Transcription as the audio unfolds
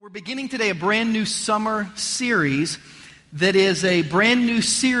Beginning today a brand new summer series that is a brand new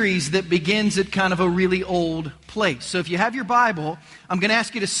series that begins at kind of a really old place. So if you have your Bible, I'm going to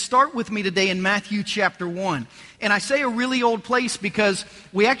ask you to start with me today in Matthew chapter 1. And I say a really old place because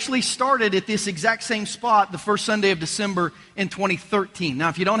we actually started at this exact same spot the first Sunday of December in 2013. Now,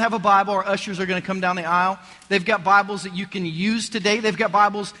 if you don't have a Bible, our ushers are going to come down the aisle. They've got Bibles that you can use today. They've got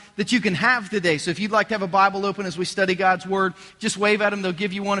Bibles that you can have today. So if you'd like to have a Bible open as we study God's Word, just wave at them. They'll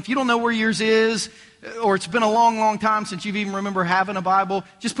give you one. If you don't know where yours is, or it's been a long, long time since you've even remember having a Bible,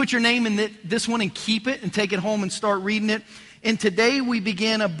 just put your name in this one and keep it and take it home and start reading it. And today we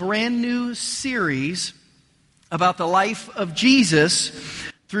begin a brand new series about the life of Jesus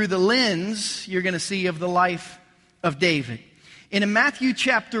through the lens you're going to see of the life of David. And in Matthew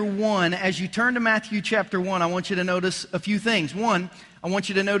chapter 1, as you turn to Matthew chapter 1, I want you to notice a few things. One, I want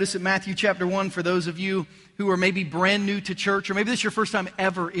you to notice that Matthew chapter 1, for those of you who are maybe brand new to church, or maybe this is your first time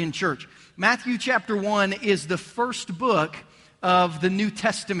ever in church, Matthew chapter 1 is the first book of the New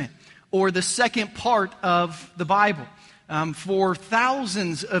Testament, or the second part of the Bible. For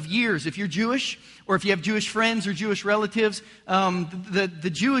thousands of years, if you're Jewish, or if you have Jewish friends or Jewish relatives,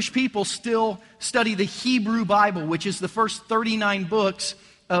 the Jewish people still study the Hebrew Bible, which is the first 39 books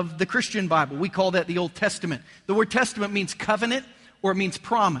of the Christian Bible. We call that the Old Testament. The word testament means covenant, or it means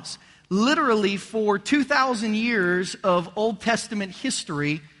promise. Literally, for 2,000 years of Old Testament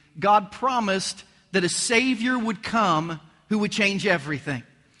history, God promised that a Savior would come who would change everything.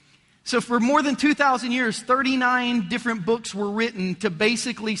 So for more than 2,000 years, 39 different books were written to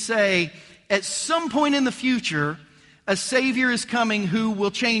basically say, at some point in the future, a Savior is coming who will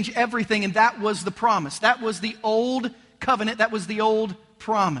change everything, and that was the promise. That was the old covenant. That was the old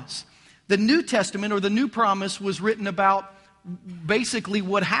promise. The New Testament, or the new promise, was written about basically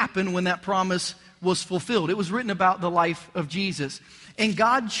what happened when that promise was fulfilled. It was written about the life of Jesus. And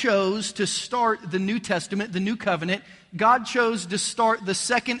God chose to start the New Testament, the New Covenant. God chose to start the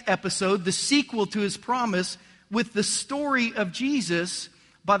second episode, the sequel to His promise, with the story of Jesus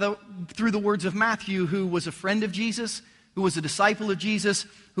through the words of Matthew, who was a friend of Jesus, who was a disciple of Jesus,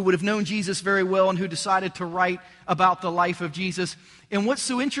 who would have known Jesus very well, and who decided to write about the life of Jesus. And what's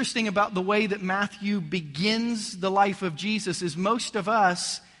so interesting about the way that Matthew begins the life of Jesus is most of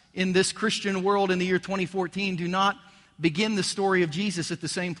us in this Christian world in the year 2014 do not begin the story of Jesus at the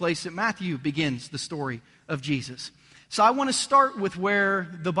same place that Matthew begins the story of Jesus. So I want to start with where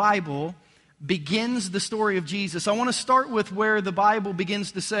the Bible begins the story of Jesus. I want to start with where the Bible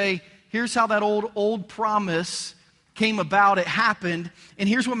begins to say, here's how that old promise came about, it happened. And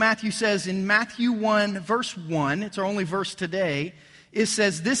here's what Matthew says in Matthew 1, verse 1. It's our only verse today. It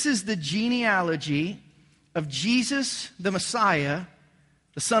says, this is the genealogy of Jesus, the Messiah,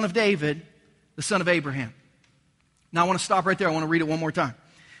 the son of David, the son of Abraham. Now I want to stop right there. I want to read it one more time.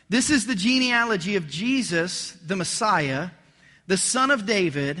 This is the genealogy of Jesus, the Messiah, the son of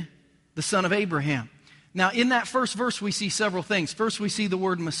David, the son of Abraham. Now in that first verse we see several things. First we see the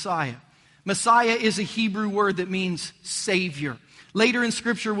word Messiah. Messiah is a Hebrew word that means Savior. Later in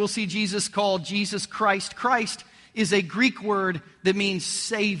Scripture we'll see Jesus called Jesus Christ. Christ is a Greek word that means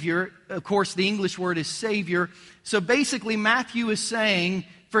Savior. Of course the English word is Savior. So basically Matthew is saying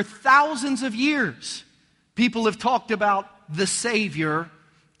for thousands of years people have talked about the Savior,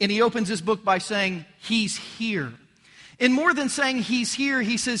 and he opens his book by saying, He's here. And more than saying He's here,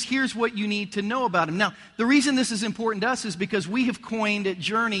 he says, here's what you need to know about Him. Now, the reason this is important to us is because we have coined at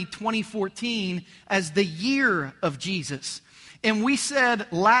Journey 2014 as the year of Jesus. And we said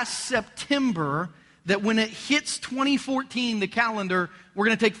last September that when it hits 2014, the calendar, we're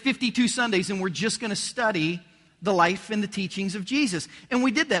going to take 52 Sundays and we're just going to study the life and the teachings of Jesus. And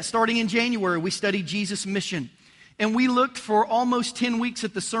we did that. Starting in January, we studied Jesus' mission. And we looked for almost 10 weeks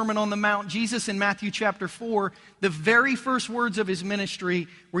at the Sermon on the Mount. Jesus in Matthew chapter 4, the very first words of His ministry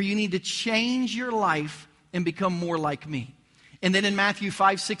were, you need to change your life and become more like me. And then in Matthew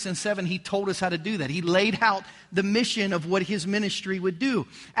 5, 6, and 7, He told us how to do that. He laid out the mission of what His ministry would do.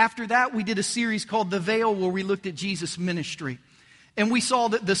 After that, we did a series called The Veil, where we looked at Jesus' ministry. And we saw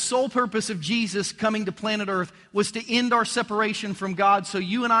that the sole purpose of Jesus coming to planet Earth was to end our separation from God so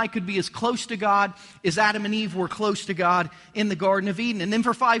you and I could be as close to God as Adam and Eve were close to God in the Garden of Eden. And then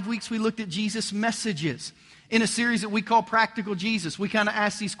for 5 weeks we looked at Jesus' messages in a series that we call Practical Jesus. We kind of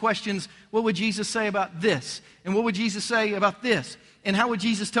asked these questions, what would Jesus say about this? And what would Jesus say about this? And how would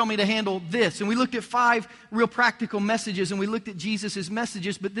Jesus tell me to handle this? And we looked at 5 real practical messages, and we looked at Jesus'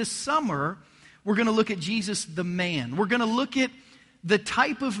 messages. But this summer, we're going to look at Jesus the man. We're going to look at the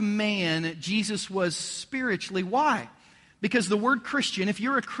type of man Jesus was spiritually. Why? Because the word Christian, if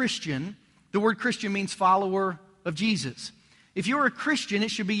you're a Christian, the word Christian means follower of Jesus. If you're a Christian,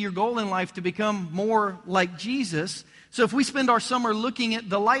 it should be your goal in life to become more like Jesus. So if we spend our summer looking at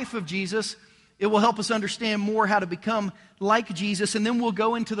the life of Jesus, it will help us understand more how to become like Jesus. And then we'll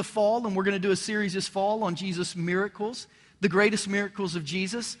go into the fall, and we're going to do a series this fall on Jesus' miracles, the greatest miracles of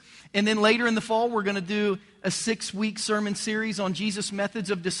Jesus. And then later in the fall, we're going to do a 6-week sermon series on Jesus' methods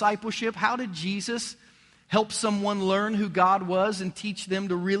of discipleship. How did Jesus help someone learn who God was and teach them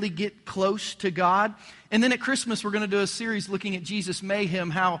to really get close to God? And then at Christmas, we're going to do a series looking at Jesus' mayhem,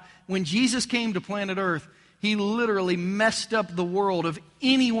 how when Jesus came to planet Earth, he literally messed up the world of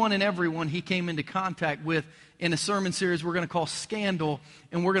anyone and everyone he came into contact with, in a sermon series we're going to call Scandal.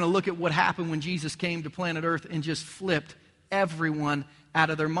 And we're going to look at what happened when Jesus came to planet Earth and just flipped everyone out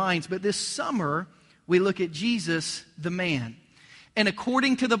of their minds. But this summer, we look at Jesus, the man. And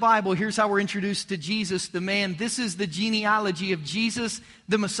according to the Bible, here's how we're introduced to Jesus, the man. This is the genealogy of Jesus,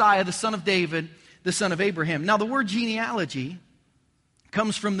 the Messiah, the son of David, the son of Abraham. Now, the word genealogy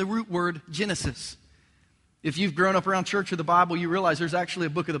comes from the root word Genesis. If you've grown up around church or the Bible, you realize there's actually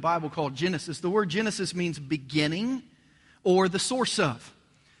a book of the Bible called Genesis. The word Genesis means beginning or the source of.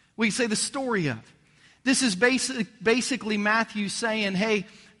 We say the story of. This is basically Matthew saying, hey,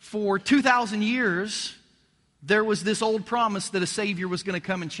 for 2,000 years, there was this old promise that a Savior was going to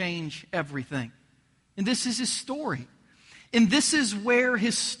come and change everything. And this is his story. And this is where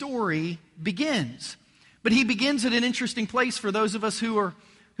his story begins. But he begins at an interesting place for those of us who've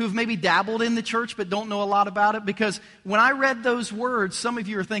maybe dabbled in the church but don't know a lot about it. Because when I read those words, some of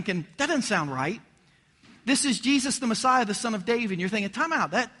you are thinking, that doesn't sound right. This is Jesus the Messiah, the son of David. And you're thinking, time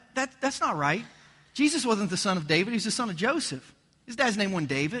out, that's not right. Jesus wasn't the son of David, he was the son of Joseph. His dad's name wasn't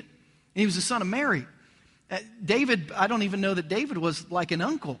David, and he was the son of Mary. David, I don't even know that David was like an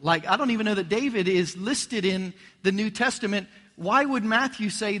uncle. I don't even know that David is listed in the New Testament. Why would Matthew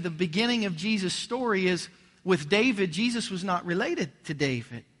say the beginning of Jesus' story is with David? Jesus was not related to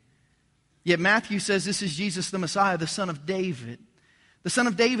David. Yet Matthew says this is Jesus the Messiah, the son of David. The son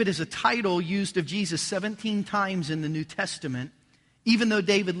of David is a title used of Jesus 17 times in the New Testament, even though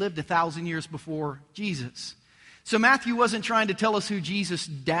David lived 1,000 years before Jesus. So Matthew wasn't trying to tell us who Jesus'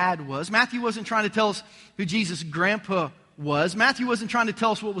 dad was. Matthew wasn't trying to tell us who Jesus' grandpa was. Matthew wasn't trying to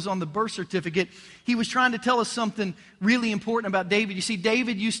tell us what was on the birth certificate. He was trying to tell us something really important about David. You see,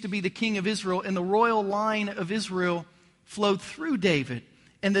 David used to be the king of Israel, and the royal line of Israel flowed through David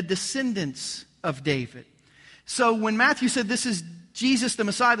and the descendants of David. So when Matthew said this is Jesus, the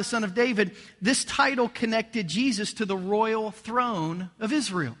Messiah, the son of David, this title connected Jesus to the royal throne of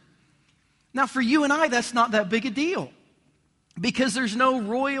Israel. Now, for you and I, that's not that big a deal because there's no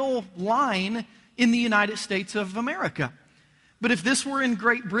royal line in the United States of America. But if this were in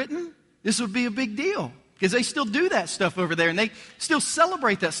Great Britain, this would be a big deal because they still do that stuff over there and they still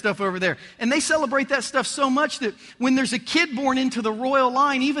celebrate that stuff over there. And they celebrate that stuff so much that when there's a kid born into the royal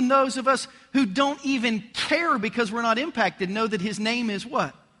line, even those of us who don't even care because we're not impacted know that his name is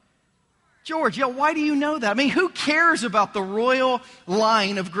what? George. Yeah, why do you know that? I mean, who cares about the royal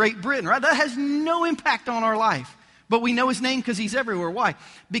line of Great Britain, right? That has no impact on our life. But we know his name because he's everywhere. Why?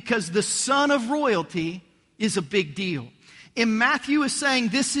 Because the son of royalty is a big deal. And Matthew is saying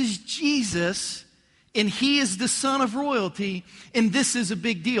this is Jesus, and he is the son of royalty, and this is a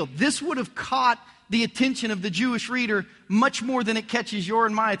big deal. This would have caught the attention of the Jewish reader much more than it catches your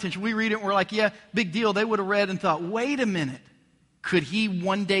and my attention. We read it and we're like, yeah, big deal. They would have read and thought, wait a minute. Could he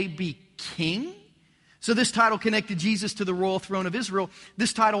one day be king? So this title connected Jesus to the royal throne of Israel.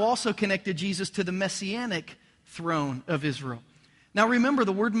 This title also connected Jesus to the messianic throne of Israel. Now remember,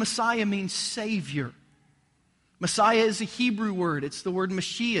 the word Messiah means Savior. Messiah is a Hebrew word. It's the word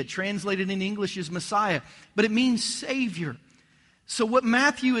Mashiach, translated in English as Messiah, but it means Savior. So what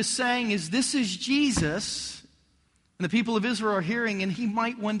Matthew is saying is this is Jesus, and the people of Israel are hearing, and he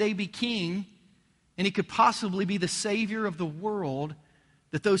might one day be king, and he could possibly be the Savior of the world.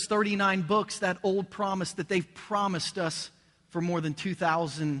 That those 39 books, that old promise that they've promised us for more than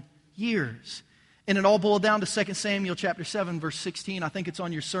 2,000 years. And it all boiled down to 2 Samuel chapter 7, verse 16. I think it's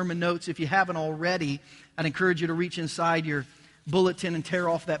on your sermon notes. If you haven't already, I'd encourage you to reach inside your bulletin and tear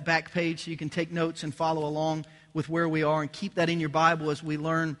off that back page so you can take notes and follow along with where we are. And keep that in your Bible as we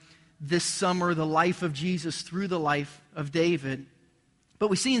learn this summer the life of Jesus through the life of David. But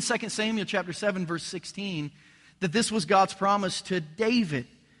we see in 2 Samuel chapter 7, verse 16, that this was God's promise to David.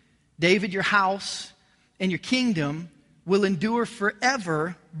 David, your house and your kingdom will endure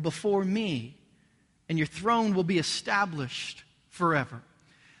forever before me, and your throne will be established forever.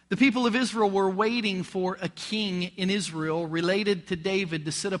 The people of Israel were waiting for a king in Israel related to David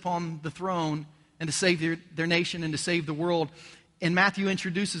to sit upon the throne and to save their nation and to save the world. And Matthew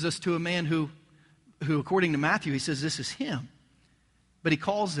introduces us to a man who according to Matthew, he says this is him. but he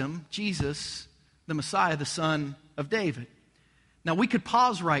calls him Jesus, the Messiah, the son of David. Now, we could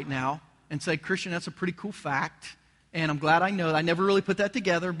pause right now and say, Christian, that's a pretty cool fact, and I'm glad I know that. I never really put that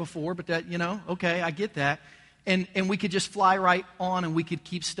together before, but that, okay, I get that. And we could just fly right on and we could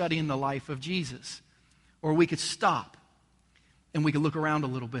keep studying the life of Jesus. Or we could stop and we could look around a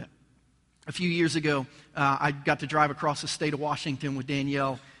little bit. A few years ago, I got to drive across the state of Washington with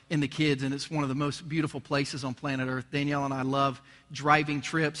Danielle and the kids, and it's one of the most beautiful places on planet Earth. Danielle and I love driving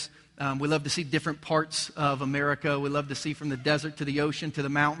trips. We love to see different parts of America. We love to see from the desert to the ocean to the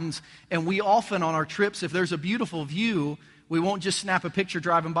mountains. And we often on our trips, if there's a beautiful view, we won't just snap a picture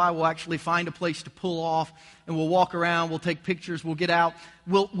driving by. We'll actually find a place to pull off, and we'll walk around. We'll take pictures. We'll get out.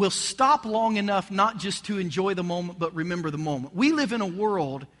 We'll stop long enough not just to enjoy the moment, but remember the moment. We live in a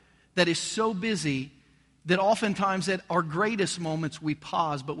world that is so busy that oftentimes at our greatest moments we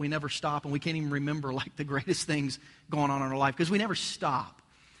pause, but we never stop, and we can't even remember like the greatest things going on in our life because we never stop.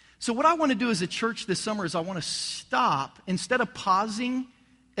 So what I want to do as a church this summer is I want to stop. Instead of pausing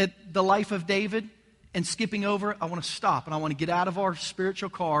at the life of David and skipping over, I want to stop, and I want to get out of our spiritual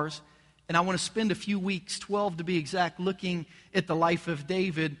cars, and I want to spend a few weeks, 12 to be exact, looking at the life of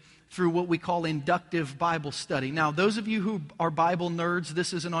David through what we call inductive Bible study. Now, those of you who are Bible nerds,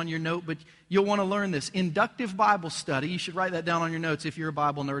 this isn't on your note, but you'll want to learn this. Inductive Bible study, you should write that down on your notes if you're a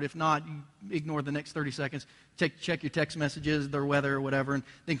Bible nerd. If not, you ignore the next 30 seconds. Check your text messages, their weather or whatever, and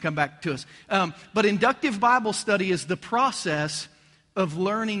then come back to us. But inductive Bible study is the process of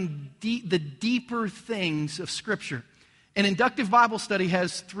learning the deeper things of Scripture. And inductive Bible study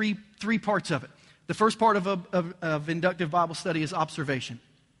has three parts of it. The first part of inductive Bible study is observation.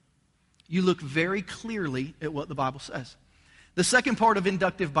 You look very clearly at what the Bible says. The second part of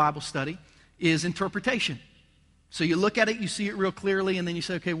inductive Bible study is interpretation. So you look at it, you see it real clearly, and then you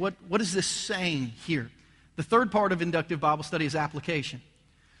say, okay, what is this saying here? The third part of inductive Bible study is application.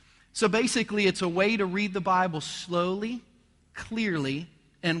 So basically, it's a way to read the Bible slowly, clearly,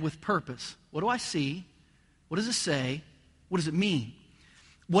 and with purpose. What do I see? What does it say? What does it mean?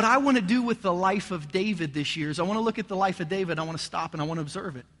 What I want to do with the life of David this year is I want to look at the life of David, I want to stop and I want to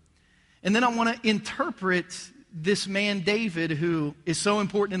observe it. And then I want to interpret this man David, who is so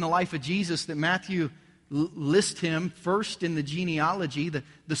important in the life of Jesus that Matthew lists him first in the genealogy,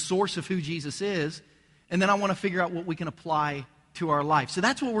 the source of who Jesus is. And then I want to figure out what we can apply to our life. So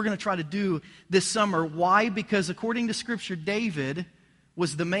that's what we're going to try to do this summer. Why? Because according to Scripture, David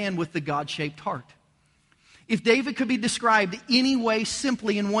was the man with the God-shaped heart. If David could be described any way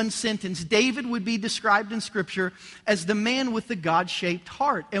simply in one sentence, David would be described in Scripture as the man with the God-shaped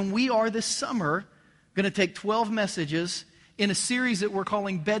heart. And we are this summer going to take 12 messages in a series that we're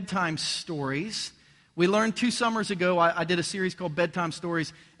calling Bedtime Stories. We learned 2 summers ago, I did a series called Bedtime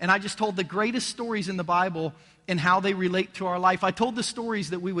Stories, and I just told the greatest stories in the Bible and how they relate to our life. I told the stories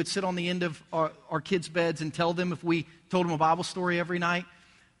that we would sit on the end of our kids' beds and tell them if we told them a Bible story every night.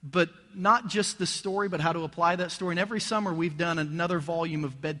 But not just the story, but how to apply that story. And every summer we've done another volume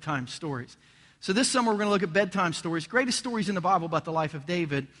of bedtime stories. So this summer we're going to look at bedtime stories, greatest stories in the Bible about the life of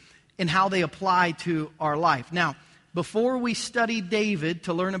David and how they apply to our life. Now, before we study David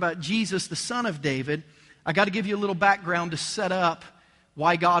to learn about Jesus, the son of David, I got to give you a little background to set up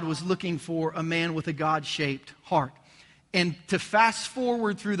why God was looking for a man with a God-shaped heart. And to fast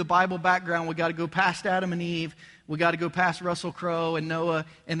forward through the Bible background, we got to go past Adam and Eve. We got to go past Russell Crowe and Noah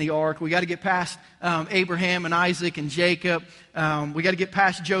and the ark. We got to get past Abraham and Isaac and Jacob. We got to get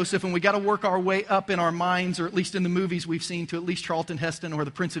past Joseph, and we got to work our way up in our minds, or at least in the movies we've seen, to at least Charlton Heston or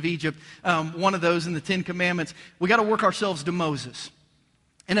the Prince of Egypt, one of those in the Ten Commandments. We got to work ourselves to Moses.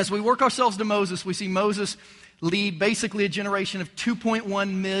 And as we work ourselves to Moses, we see Moses lead basically a generation of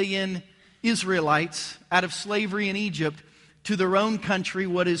 2.1 million Israelites out of slavery in Egypt to their own country,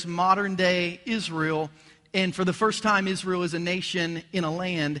 what is modern-day Israel. And for the first time, Israel is a nation in a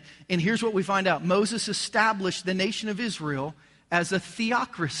land. And here's what we find out. Moses established the nation of Israel as a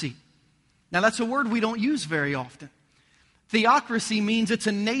theocracy. Now, that's a word we don't use very often. Theocracy means it's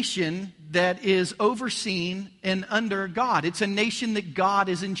a nation that is overseen and under God. It's a nation that God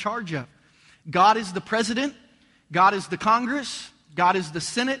is in charge of. God is the president. God is the Congress. God is the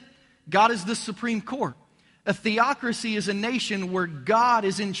Senate. God is the Supreme Court. A theocracy is a nation where God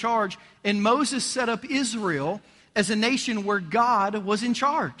is in charge, and Moses set up Israel as a nation where God was in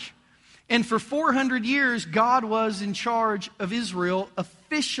charge. And for 400 years, God was in charge of Israel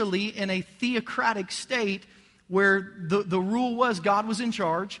officially in a theocratic state where the rule was God was in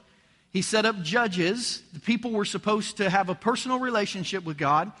charge. He set up judges. The people were supposed to have a personal relationship with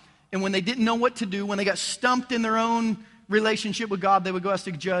God, and when they didn't know what to do, when they got stumped in their own relationship with God, they would go ask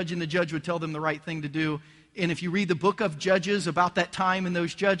a judge, and the judge would tell them the right thing to do. And if you read the book of Judges about that time and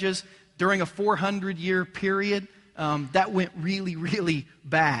those judges, during a 400-year period, that went really, really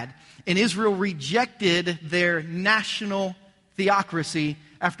bad. And Israel rejected their national theocracy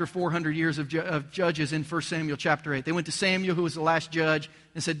after 400 years of judges in 1 Samuel chapter 8. They went to Samuel, who was the last judge,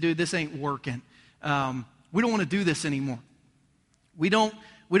 and said, dude, this ain't working. We don't want to do this anymore. We don't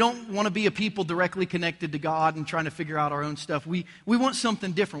want to be a people directly connected to God and trying to figure out our own stuff. We want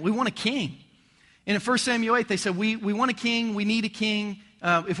something different. We want a king. And in 1 Samuel 8, they said, we want a king. We need a king.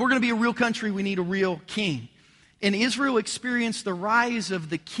 If we're going to be a real country, we need a real king. And Israel experienced the rise of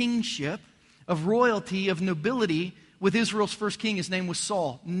the kingship, of royalty, of nobility with Israel's first king. His name was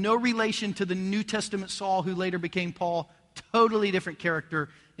Saul. No relation to the New Testament Saul who later became Paul. Totally different character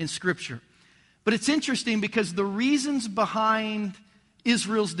in Scripture. But it's interesting because the reasons behind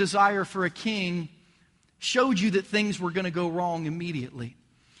Israel's desire for a king showed you that things were going to go wrong immediately.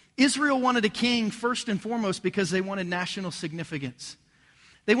 Israel wanted a king first and foremost because they wanted national significance.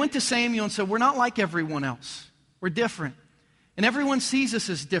 They went to Samuel and said, we're not like everyone else. We're different. And everyone sees us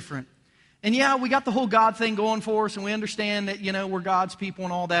as different. And yeah, we got the whole God thing going for us, and we understand that, we're God's people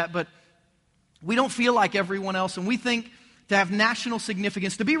and all that, but we don't feel like everyone else, and we think to have national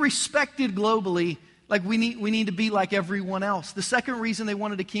significance, to be respected globally, like we need to be like everyone else. The second reason they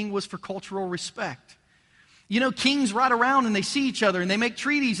wanted a king was for cultural respect. Kings ride around and they see each other and they make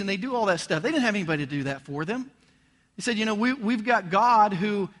treaties and they do all that stuff. They didn't have anybody to do that for them. He said, we've got God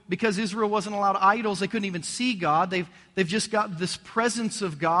who, because Israel wasn't allowed idols, they couldn't even see God. They've just got this presence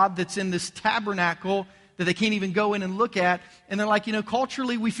of God that's in this tabernacle that they can't even go in and look at. And they're like,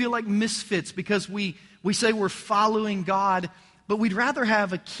 culturally we feel like misfits because we say we're following God, but we'd rather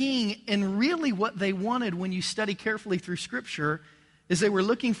have a king. And really what they wanted, when you study carefully through Scripture, is they were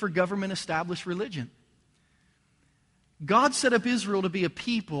looking for government-established religion. God set up Israel to be a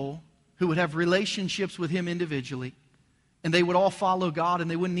people who would have relationships with Him individually. And they would all follow God, and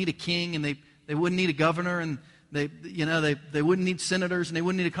they wouldn't need a king, and they wouldn't need a governor, and they wouldn't need senators, and they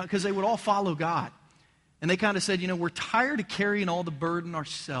wouldn't need because they would all follow God. And they kind of said, we're tired of carrying all the burden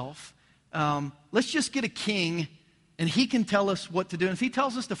ourselves. Let's just get a king, and he can tell us what to do. And if he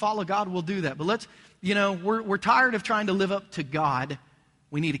tells us to follow God, we'll do that. But we're tired of trying to live up to God.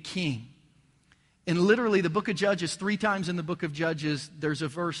 We need a king. And literally, the book of Judges, 3 times in the book of Judges, there's a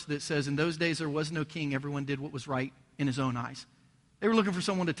verse that says, in those days there was no king. Everyone did what was right in his own eyes. They were looking for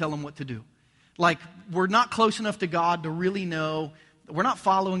someone to tell them what to do. Like, we're not close enough to God to really know. We're not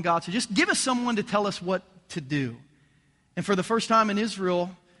following God, so just give us someone to tell us what to do. And for the first time in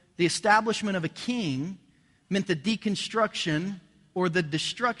Israel, the establishment of a king meant the deconstruction or the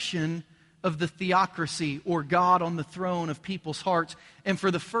destruction of the theocracy, or God on the throne of people's hearts. And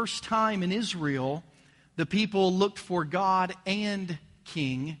for the first time in Israel, the people looked for God and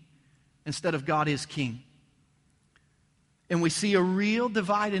king instead of God is king. And we see a real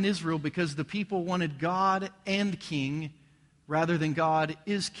divide in Israel because the people wanted God and king rather than God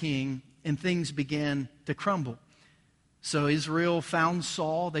is king, and things began to crumble. So Israel found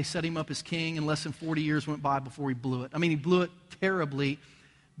Saul. They set him up as king, and less than 40 years went by before he blew it. I mean, he blew it terribly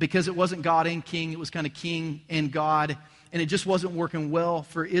because it wasn't God and king. It was kind of king and God, and it just wasn't working well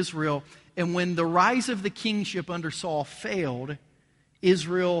for Israel. And when the rise of the kingship under Saul failed,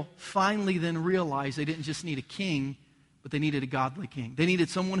 Israel finally then realized they didn't just need a king, but they needed a godly king. They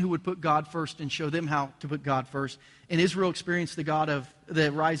needed someone who would put God first and show them how to put God first. And Israel experienced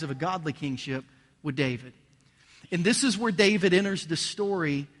the rise of a godly kingship with David. And this is where David enters the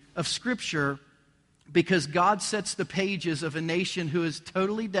story of Scripture, because God sets the pages of a nation who is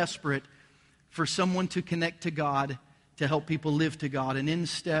totally desperate for someone to connect to God, to help people live to God. And in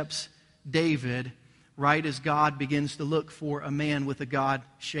steps David, right as God begins to look for a man with a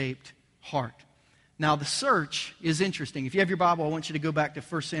God-shaped heart. Now, the search is interesting. If you have your Bible, I want you to go back to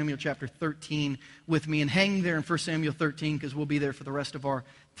 1 Samuel chapter 13 with me and hang there in 1 Samuel 13 because we'll be there for the rest of our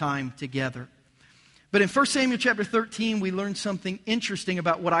time together. But in 1 Samuel chapter 13, we learn something interesting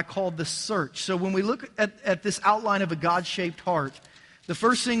about what I call the search. So when we look at this outline of a God-shaped heart, the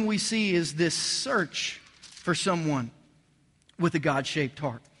first thing we see is this search for someone with a God-shaped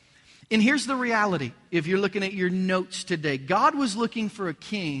heart. And here's the reality, if you're looking at your notes today. God was looking for a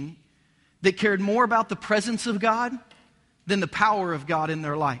king that cared more about the presence of God than the power of God in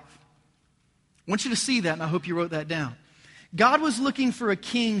their life. I want you to see that, and I hope you wrote that down. God was looking for a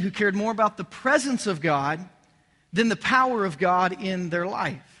king who cared more about the presence of God than the power of God in their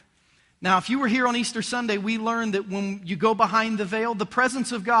life. Now, if you were here on Easter Sunday, we learned that when you go behind the veil, the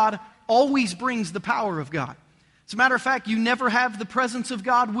presence of God always brings the power of God. As a matter of fact, you never have the presence of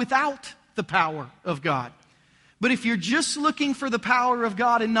God without the power of God. But if you're just looking for the power of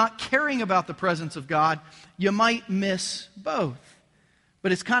God and not caring about the presence of God, you might miss both.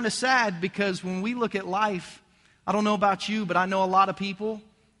 But it's kind of sad because when we look at life, I don't know about you, but I know a lot of people,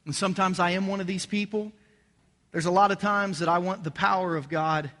 and sometimes I am one of these people. There's a lot of times that I want the power of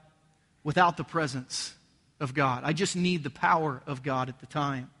God without the presence of God. I just need the power of God at the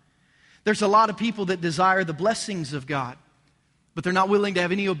time. There's a lot of people that desire the blessings of God, but they're not willing to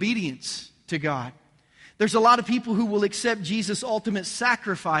have any obedience to God. There's a lot of people who will accept Jesus' ultimate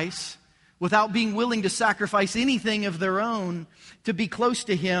sacrifice without being willing to sacrifice anything of their own to be close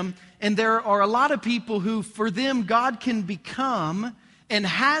to Him. And there are a lot of people who, for them, God can become and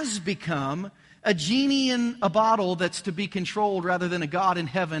has become a genie in a bottle that's to be controlled rather than a God in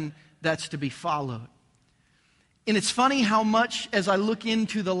heaven that's to be followed. And it's funny how much, as I look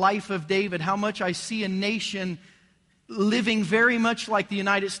into the life of David, how much I see a nation living very much like the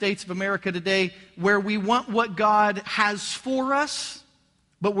United States of America today, where we want what God has for us,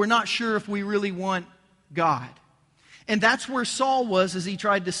 but we're not sure if we really want God. And that's where Saul was as he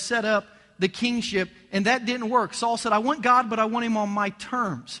tried to set up the kingship, and that didn't work. Saul said, I want God, but I want Him on my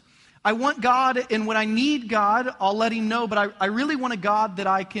terms. I want God, and when I need God, I'll let Him know, but I really want a God that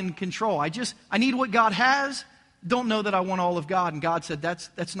I can control. I need what God has, don't know that I want all of God. And God said,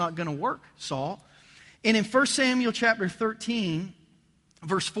 that's not going to work, Saul. And in 1 Samuel chapter 13,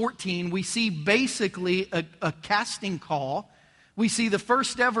 verse 14, we see basically a casting call. We see the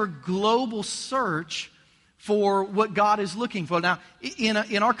first ever global search for what God is looking for. Now,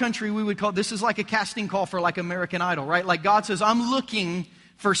 in our country, we would call this is like a casting call for like American Idol, right? Like God says, I'm looking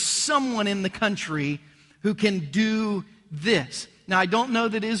for someone in the country who can do this. Now, I don't know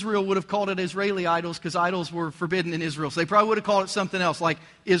that Israel would have called it Israeli idols because idols were forbidden in Israel. So they probably would have called it something else, like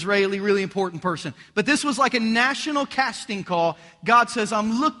Israeli, really important person. But this was like a national casting call. God says,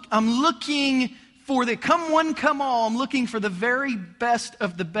 I'm looking for the come one, come all. I'm looking for the very best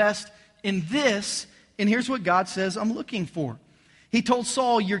of the best in this. And here's what God says I'm looking for. He told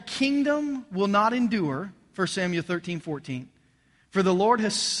Saul, your kingdom will not endure, 1 Samuel 13:14. For the Lord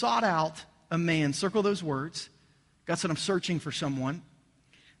has sought out a man. Circle those words. God said, I'm searching for someone.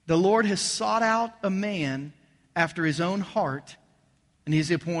 The Lord has sought out a man after His own heart, and He's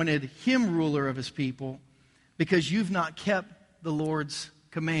appointed him ruler of His people, because you've not kept the Lord's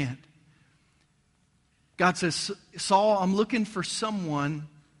command. God says, Saul, I'm looking for someone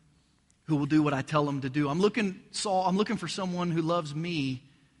who will do what I tell him to do. I'm looking for someone who loves me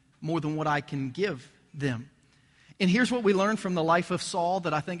more than what I can give them. And here's what we learn from the life of Saul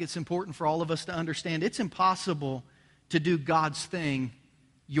that I think it's important for all of us to understand. It's impossible to do God's thing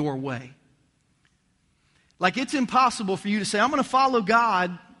your way. Like, it's impossible for you to say, I'm going to follow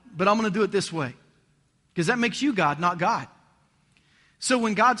God, but I'm going to do it this way. Because that makes you God, not God. So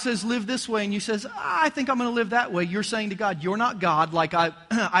when God says, live this way, and you says, I think I'm going to live that way, you're saying to God, you're not God. Like,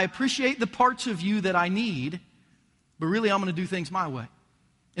 I appreciate the parts of you that I need, but really I'm going to do things my way.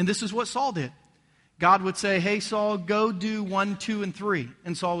 And this is what Saul did. God would say, hey, Saul, go do 1, 2, and 3.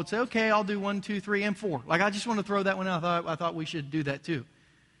 And Saul would say, okay, I'll do 1, 2, 3, and 4. Like, I just want to throw that one out. I thought we should do that too.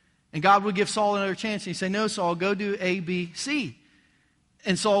 And God would give Saul another chance. And he'd say, no, Saul, go do A, B, C.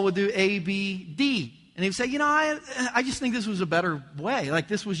 And Saul would do A, B, D. And he would say, I just think this was a better way. Like,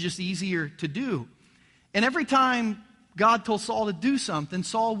 this was just easier to do. And every time God told Saul to do something,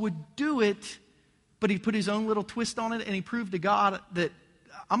 Saul would do it, but he put his own little twist on it, and he proved to God that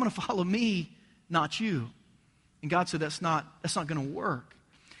I'm going to follow me, not you. And God said, that's not going to work.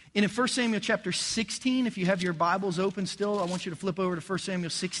 And in 1 Samuel chapter 16, if you have your Bibles open still, I want you to flip over to 1 Samuel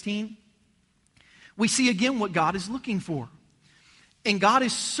 16. We see again what God is looking for. And God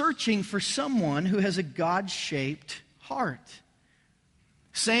is searching for someone who has a God-shaped heart.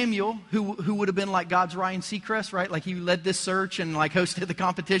 Samuel, who would have been like God's Ryan Seacrest, right? Like, he led this search and like hosted the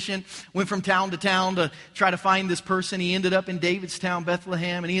competition, went from town to town to try to find this person. He ended up in David's town,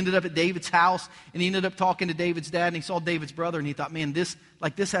 Bethlehem, and he ended up at David's house, and he ended up talking to David's dad, and he saw David's brother, and he thought, man, this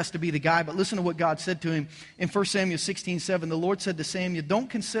has to be the guy. But listen to what God said to him in 1 Samuel 16:7. The Lord said to Samuel, don't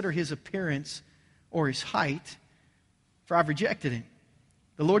consider his appearance or his height, for I've rejected him.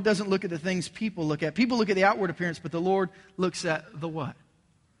 The Lord doesn't look at the things people look at. People look at the outward appearance, but the Lord looks at the what?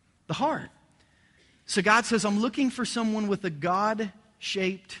 The heart. So God says, I'm looking for someone with a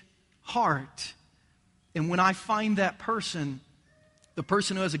God-shaped heart. And when I find that person, the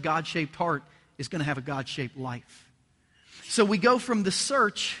person who has a God-shaped heart is going to have a God-shaped life. So we go from the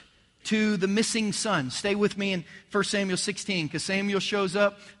search to the missing son. Stay with me in 1 Samuel 16, because Samuel shows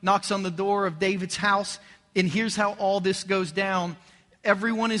up, knocks on the door of David's house, and here's how all this goes down.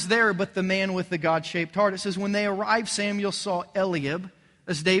 Everyone is there but the man with the God-shaped heart. It says, when they arrived, Samuel saw Eliab,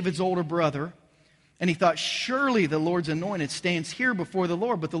 as David's older brother, And he thought, surely the Lord's anointed stands here before the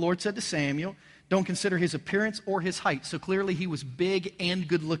Lord. But the Lord said to Samuel, don't consider his appearance or his height. So clearly he was big and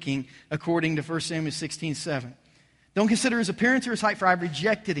good looking, according to 1 Samuel 16:7. Don't consider his appearance or his height, for I've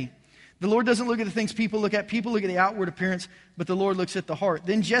rejected him. The Lord doesn't look at the things people look at. People look at the outward appearance, but the Lord looks at the heart.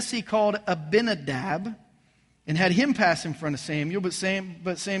 Then Jesse called Abinadab and had him pass in front of Samuel. But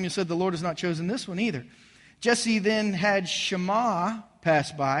Samuel said, the Lord has not chosen this one either. Jesse then had Shammah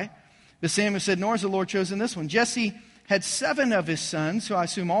pass by. But Samuel said, nor has the Lord chosen this one. Jesse had 7 of his sons, who I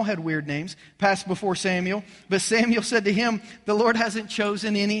assume all had weird names, pass before Samuel. But Samuel said to him, the Lord hasn't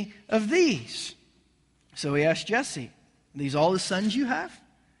chosen any of these. So he asked Jesse, are these all the sons you have?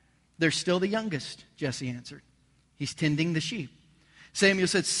 They're still the youngest, Jesse answered. He's tending the sheep. Samuel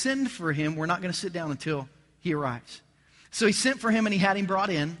said, send for him. We're not going to sit down until he arrives. So he sent for him and he had him brought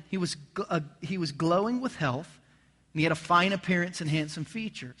in. He was glowing with health, and he had a fine appearance and handsome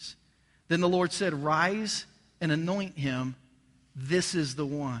features. Then the Lord said, rise and anoint him. This is the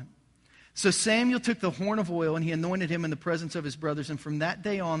one. So Samuel took the horn of oil and he anointed him in the presence of his brothers. And from that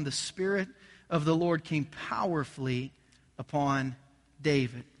day on, the Spirit of the Lord came powerfully upon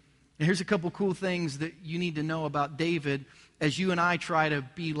David. And here's a couple cool things that you need to know about David as you and I try to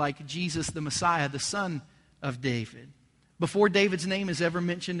be like Jesus the Messiah, the son of David. Before David's name is ever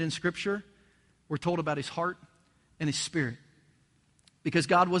mentioned in Scripture, we're told about his heart and his spirit. Because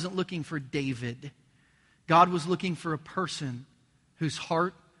God wasn't looking for David. God was looking for a person whose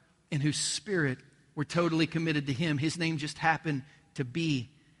heart and whose spirit were totally committed to him. His name just happened to be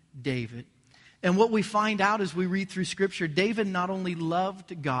David. And what we find out as we read through Scripture, David not only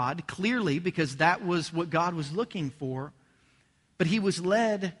loved God, clearly, because that was what God was looking for, but he was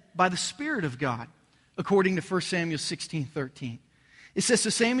led by the Spirit of God, according to 1 Samuel 16:13. It says, so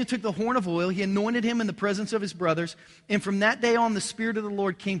Samuel took the horn of oil, he anointed him in the presence of his brothers, and from that day on the Spirit of the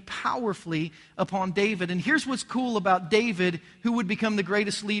Lord came powerfully upon David. And here's what's cool about David, who would become the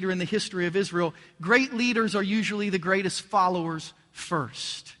greatest leader in the history of Israel. Great leaders are usually the greatest followers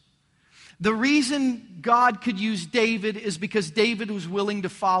first. The reason God could use David is because David was willing to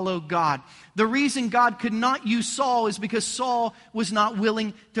follow God. The reason God could not use Saul is because Saul was not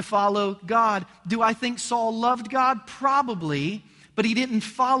willing to follow God. Do I think Saul loved God? Probably. But he didn't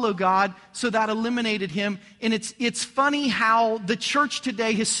follow God, so that eliminated him. And it's funny how the church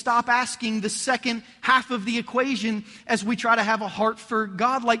today has stopped asking the second half of the equation as we try to have a heart for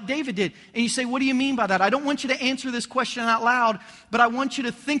God like David did. And you say, what do you mean by that? I don't want you to answer this question out loud, but I want you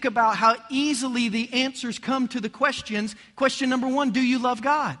to think about how easily the answers come to the questions. Question number 1, do you love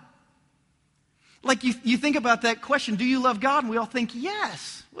God? Like you think about that question, do you love God? And we all think,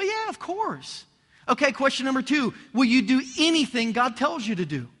 yes. Well, yeah, of course. Okay, question number 2, will you do anything God tells you to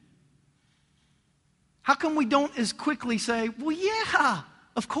do? How come we don't as quickly say, well, yeah,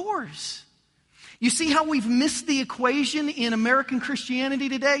 of course. You see how we've missed the equation in American Christianity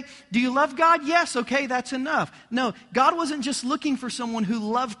today? Do you love God? Yes, okay, that's enough. No, God wasn't just looking for someone who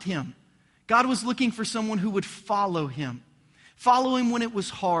loved him. God was looking for someone who would follow him. Follow him when it was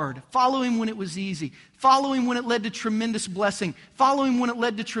hard. Follow him when it was easy. Follow him when it led to tremendous blessing. Follow him when it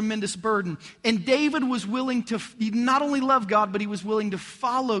led to tremendous burden. And David was willing to not only love God, but he was willing to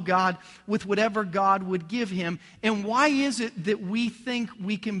follow God with whatever God would give him. And why is it that we think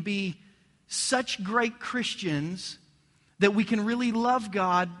we can be such great Christians that we can really love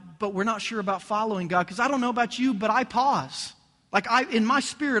God, but we're not sure about following God? Because I don't know about you, but I pause. In my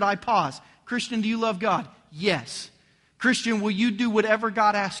spirit, I pause. Christian, do you love God? Yes. Christian, will you do whatever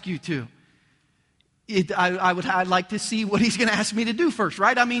God asks you to? I'd like to see what he's going to ask me to do first,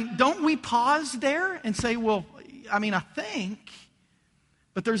 right? I mean, don't we pause there and say, well, I think.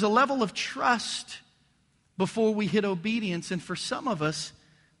 But there's a level of trust before we hit obedience. And for some of us,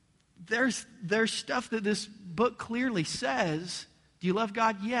 there's stuff that this book clearly says. Do you love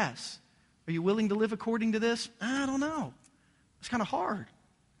God? Yes. Are you willing to live according to this? I don't know. It's kind of hard.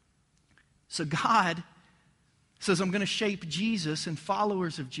 So God says, I'm going to shape Jesus and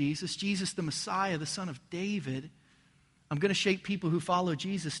followers of Jesus, Jesus the Messiah, the son of David. I'm going to shape people who follow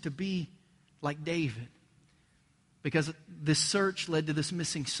Jesus to be like David. Because this search led to this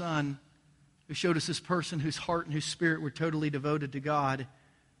missing son who showed us this person whose heart and whose spirit were totally devoted to God,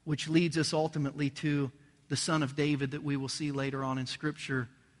 which leads us ultimately to the son of David that we will see later on in Scripture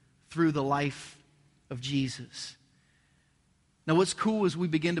through the life of Jesus. Now, what's cool is we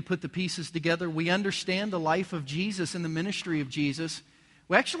begin to put the pieces together. We understand the life of Jesus and the ministry of Jesus.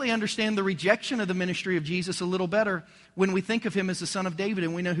 We actually understand the rejection of the ministry of Jesus a little better when we think of him as the son of David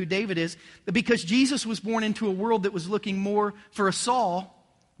and we know who David is. Because Jesus was born into a world that was looking more for a Saul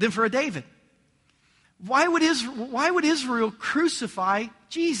than for a David. Why would Israel crucify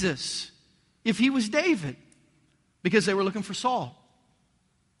Jesus? if he was David, because they were looking for Saul.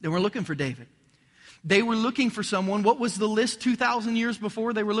 They were looking for David. They were looking for someone. What was the list 2,000 years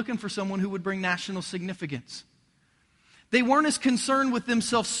before? They were looking for someone who would bring national significance. They weren't as concerned with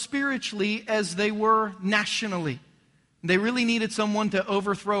themselves spiritually as they were nationally. They really needed someone to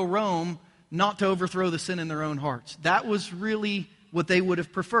overthrow Rome, not to overthrow the sin in their own hearts. That was really what they would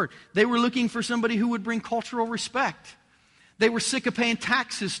have preferred. They were looking for somebody who would bring cultural respect. They were sick of paying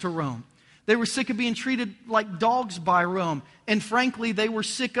taxes to Rome. They were sick of being treated like dogs by Rome. And frankly, they were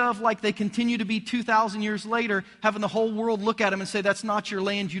sick of, like they continue to be 2,000 years later, having the whole world look at them and say, that's not your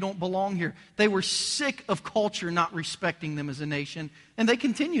land, you don't belong here. They were sick of culture not respecting them as a nation, and they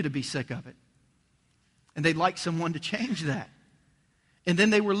continue to be sick of it. And they'd like someone to change that. And then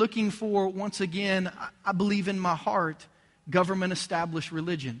they were looking for, once again, I believe in my heart, government-established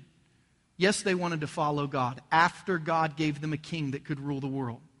religion. Yes, they wanted to follow God after God gave them a king that could rule the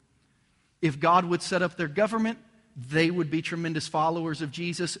world. If God would set up their government, they would be tremendous followers of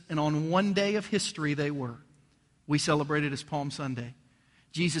Jesus. And on one day of history, they were. We celebrated as Palm Sunday.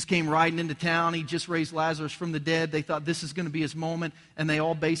 Jesus came riding into town. He just raised Lazarus from the dead. They thought this is going to be his moment. And they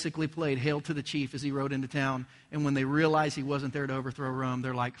all basically played Hail to the Chief as he rode into town. And when they realized he wasn't there to overthrow Rome,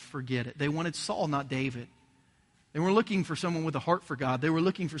 they're like, forget it. They wanted Saul, not David. They were looking for someone with a heart for God. They were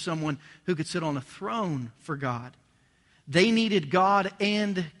looking for someone who could sit on a throne for God. They needed God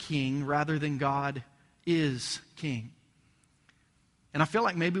and King rather than God is King. And I feel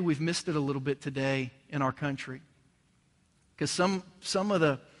like maybe we've missed it a little bit today in our country. Because some of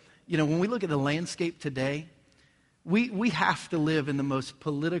the, when we look at the landscape today, we have to live in the most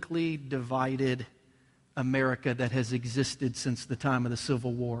politically divided America that has existed since the time of the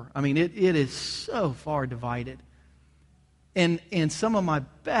Civil War. I mean, it is so far divided. And some of my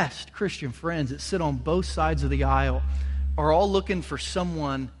best Christian friends that sit on both sides of the aisle are all looking for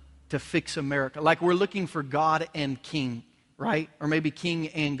someone to fix America. Like we're looking for God and King, right? Or maybe King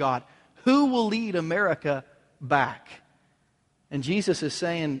and God. Who will lead America back? And Jesus is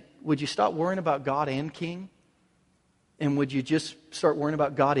saying, would you stop worrying about God and King? And would you just start worrying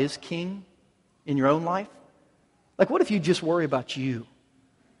about God is King in your own life? Like what if you just worry about you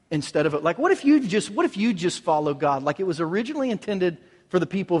instead of it? Like what if you just follow God like it was originally intended for the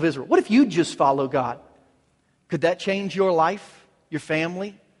people of Israel? What if you just follow God? Could that change your life, your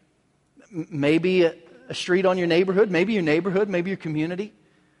family? Maybe a street on your neighborhood, maybe your community,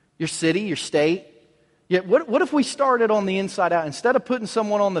 your city, your state. Yet what if we started on the inside out? Instead of putting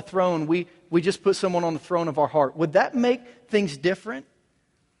someone on the throne, we just put someone on the throne of our heart. Would that make things different?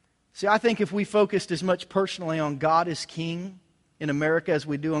 See, I think if we focused as much personally on God as King in America as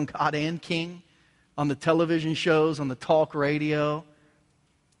we do on God and King, on the television shows, on the talk radio,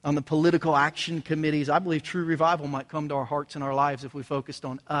 on the political action committees, I believe true revival might come to our hearts and our lives if we focused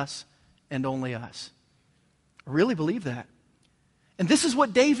on us and only us. I really believe that. And this is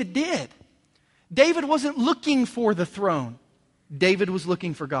what David did. David wasn't looking for the throne. David was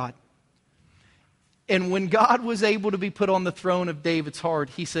looking for God. And when God was able to be put on the throne of David's heart,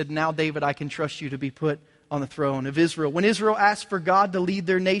 he said, now David, I can trust you to be put on the throne of Israel. When Israel asked for God to lead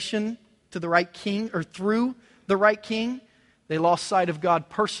their nation to the right king or through the right king, they lost sight of God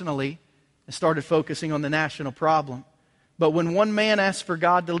personally and started focusing on the national problem. But when one man asked for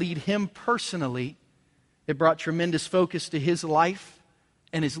God to lead him personally, it brought tremendous focus to his life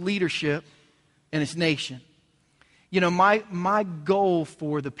and his leadership and his nation. My goal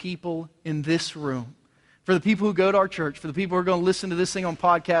for the people in this room, for the people who go to our church, for the people who are going to listen to this thing on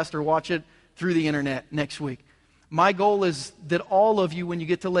podcast or watch it through the internet next week, my goal is that all of you, when you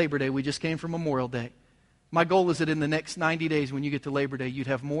get to Labor Day, we just came from Memorial Day, my goal is that in the next 90 days when you get to Labor Day, you'd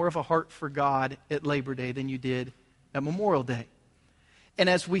have more of a heart for God at Labor Day than you did at Memorial Day. And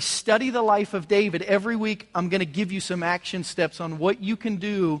as we study the life of David, every week I'm going to give you some action steps on what you can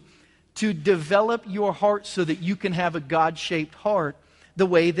do to develop your heart so that you can have a God-shaped heart the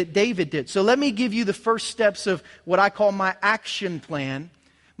way that David did. So let me give you the first steps of what I call my action plan,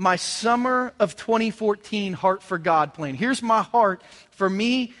 my summer of 2014 Heart for God plan. Here's my heart for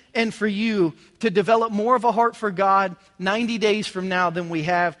me and for you to develop more of a heart for God 90 days from now than we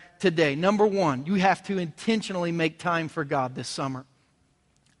have today. Number one, you have to intentionally make time for God this summer.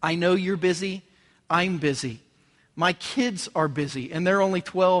 I know you're busy. I'm busy. My kids are busy, and they're only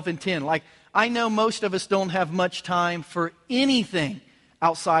 12 and 10. Like, I know most of us don't have much time for anything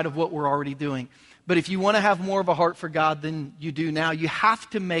outside of what we're already doing. But if you want to have more of a heart for God than you do now, you have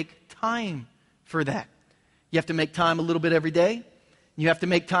to make time for that. You have to make time a little bit every day. You have to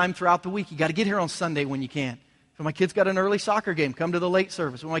make time throughout the week. You got to get here on Sunday when you can. So my kid's got an early soccer game, come to the late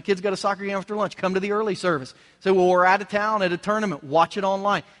service. When my kid's got a soccer game after lunch, come to the early service. So well, we're out of town at a tournament, watch it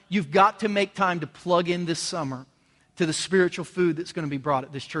online. You've got to make time to plug in this summer to the spiritual food that's going to be brought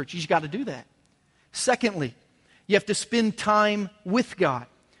at this church. You've got to do that. Secondly, you have to spend time with God.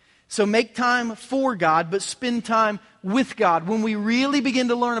 So make time for God, but spend time with God. When we really begin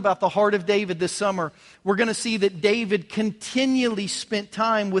to learn about the heart of David this summer, we're going to see that David continually spent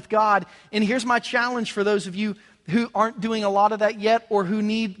time with God. And here's my challenge for those of you who aren't doing a lot of that yet, or who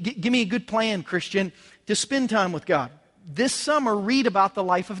give me a good plan, Christian, to spend time with God. This summer, read about the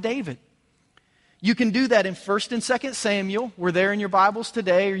life of David. You can do that in 1st and 2nd Samuel. We're there in your Bibles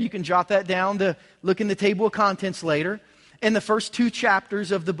today, or you can jot that down to look in the table of contents later. And the first 2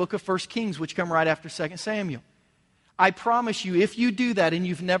 chapters of the book of 1 Kings, which come right after 2 Samuel. I promise you, if you do that and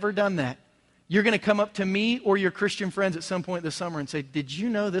you've never done that, you're going to come up to me or your Christian friends at some point this summer and say, did you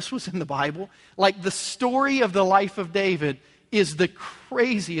know this was in the Bible? Like, the story of the life of David is the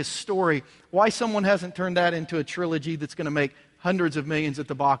craziest story. Why someone hasn't turned that into a trilogy that's going to make hundreds of millions at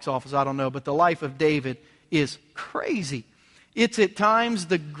the box office, I don't know. But the life of David is crazy. It's at times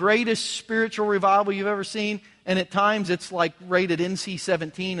the greatest spiritual revival you've ever seen. And at times it's like rated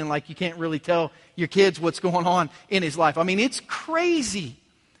NC-17 and like you can't really tell your kids what's going on in his life. I mean, it's crazy.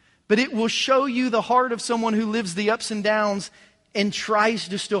 But it will show you the heart of someone who lives the ups and downs and tries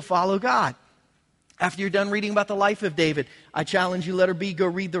to still follow God. After you're done reading about the life of David, I challenge you, letter B, go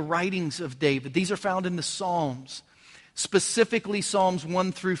read the writings of David. These are found in the Psalms. Specifically Psalms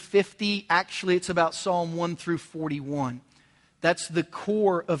 1 through 50. Actually, it's about Psalm 1 through 41. That's the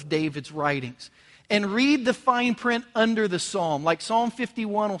core of David's writings. And read the fine print under the psalm. Like Psalm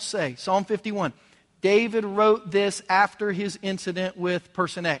 51 will say, Psalm 51, David wrote this after his incident with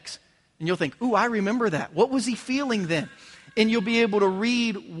person X. And you'll think, ooh, I remember that. What was he feeling then? And you'll be able to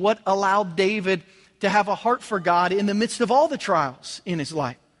read what allowed David to have a heart for God in the midst of all the trials in his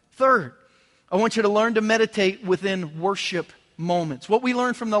life. Third, I want you to learn to meditate within worship moments. What we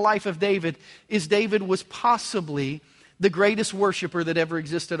learn from the life of David is David was possibly the greatest worshiper that ever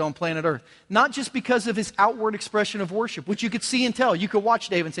existed on planet Earth. Not just because of his outward expression of worship, which you could see and tell. You could watch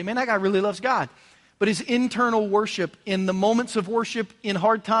David and say, man, that guy really loves God. But his internal worship, in the moments of worship, in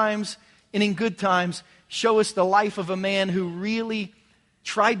hard times and in good times, show us the life of a man who really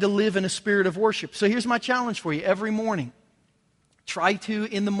tried to live in a spirit of worship. So here's my challenge for you. Every morning, try to,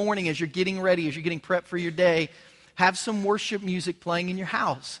 in the morning, as you're getting ready, as you're getting prepped for your day, have some worship music playing in your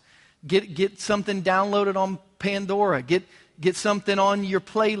house. Get something downloaded on Pandora. Get something on your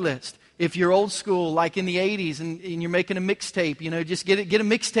playlist. If you're old school, like in the 80s, and you're making a mixtape, just get a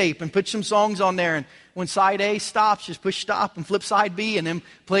mixtape and put some songs on there. And when side A stops, just push stop and flip side B and then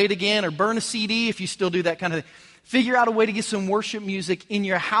play it again. Or burn a CD if you still do that kind of thing. Figure out a way to get some worship music in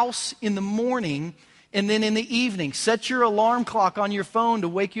your house in the morning and then in the evening. Set your alarm clock on your phone to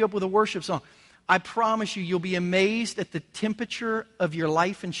wake you up with a worship song. I promise you, you'll be amazed at the temperature of your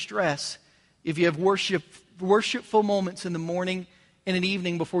life and stress if you have worshipful moments in the morning and an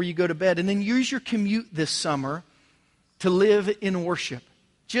evening before you go to bed. And then use your commute this summer to live in worship.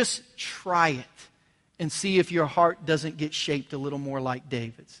 Just try it and see if your heart doesn't get shaped a little more like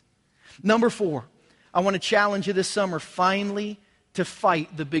David's. Number 4, I want to challenge you this summer finally to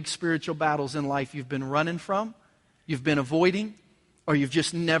fight the big spiritual battles in life you've been running from, you've been avoiding, or you've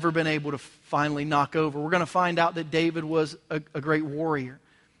just never been able to finally knock over. We're going to find out that David was a great warrior.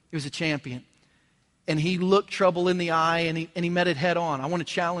 He was a champion. And he looked trouble in the eye and he met it head on. I want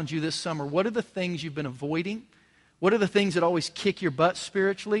to challenge you this summer. What are the things you've been avoiding? What are the things that always kick your butt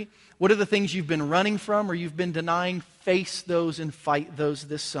spiritually? What are the things you've been running from or you've been denying? Face those and fight those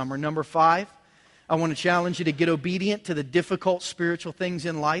this summer. Number 5, I want to challenge you to get obedient to the difficult spiritual things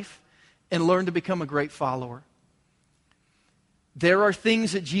in life and learn to become a great follower. There are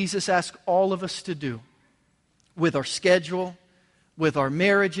things that Jesus asks all of us to do with our schedule, with our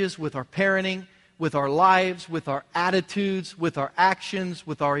marriages, with our parenting, with our lives, with our attitudes, with our actions,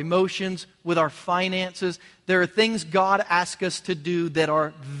 with our emotions, with our finances. There are things God asks us to do that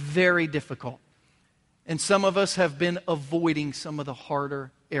are very difficult. And some of us have been avoiding some of the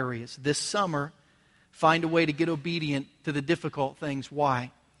harder areas. This summer, find a way to get obedient to the difficult things.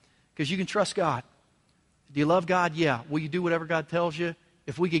 Why? Because you can trust God. Do you love God? Yeah. Will you do whatever God tells you?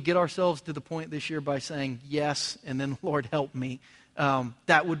 If we could get ourselves to the point this year by saying yes, and then, Lord, help me,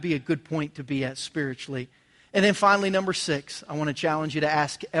 that would be a good point to be at spiritually. And then finally, number 6, I want to challenge you to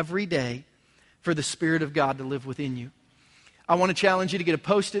ask every day for the Spirit of God to live within you. I want to challenge you to get a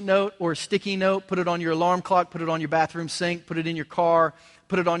Post-it note or a sticky note, put it on your alarm clock, put it on your bathroom sink, put it in your car,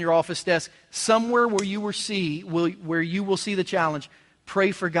 put it on your office desk, somewhere where you will see the challenge.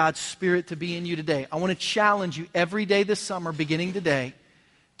 pray for God's Spirit to be in you today. I want to challenge you every day this summer, beginning today,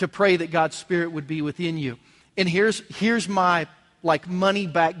 to pray that God's Spirit would be within you. And here's my money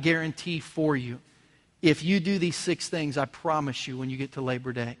back guarantee for you. If you do these 6 things, I promise you, when you get to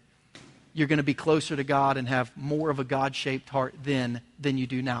Labor Day, you're going to be closer to God and have more of a God-shaped heart then than you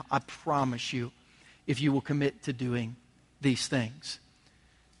do now. I promise you, if you will commit to doing these things.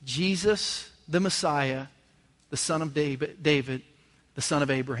 Jesus, the Messiah, the son of David, the son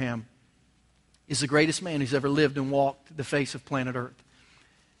of Abraham, is the greatest man who's ever lived and walked the face of planet Earth.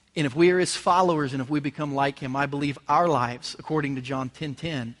 And if we are his followers and if we become like him, I believe our lives, according to John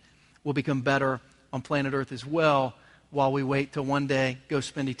 10:10, will become better on planet Earth as well, while we wait till one day go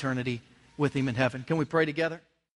spend eternity with him in heaven. Can we pray together?